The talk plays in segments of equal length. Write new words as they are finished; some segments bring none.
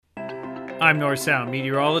I'm North Sound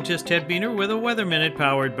meteorologist Ted Beener with a Weather Minute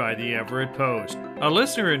powered by the Everett Post. A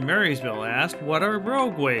listener in Marysville asked, what are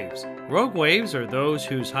rogue waves? Rogue waves are those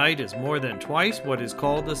whose height is more than twice what is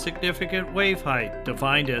called the significant wave height,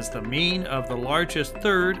 defined as the mean of the largest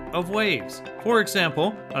third of waves. For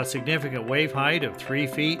example, a significant wave height of 3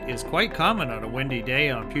 feet is quite common on a windy day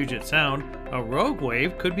on Puget Sound. A rogue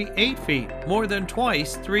wave could be 8 feet, more than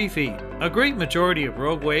twice 3 feet. A great majority of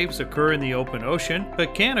rogue waves occur in the open ocean,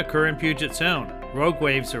 but can occur in Puget Sound. Rogue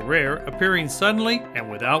waves are rare, appearing suddenly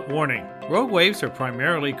and without warning. Rogue waves are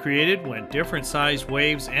primarily created when different sized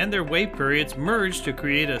waves and their wave periods merge to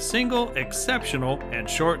create a single, exceptional, and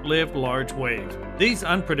short-lived large wave. These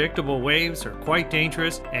unpredictable waves are quite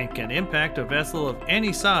dangerous and can impact a vessel of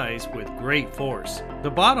any size with great force.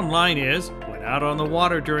 The bottom line is, when out on the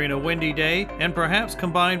water during a windy day, and perhaps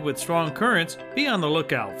combined with strong currents, be on the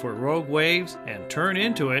lookout for rogue waves and turn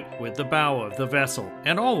into it with the bow of the vessel,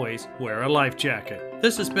 and always wear a life jacket.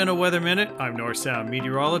 This has been a Weather Minute. I'm North Sound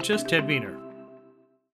meteorologist Ted Beener.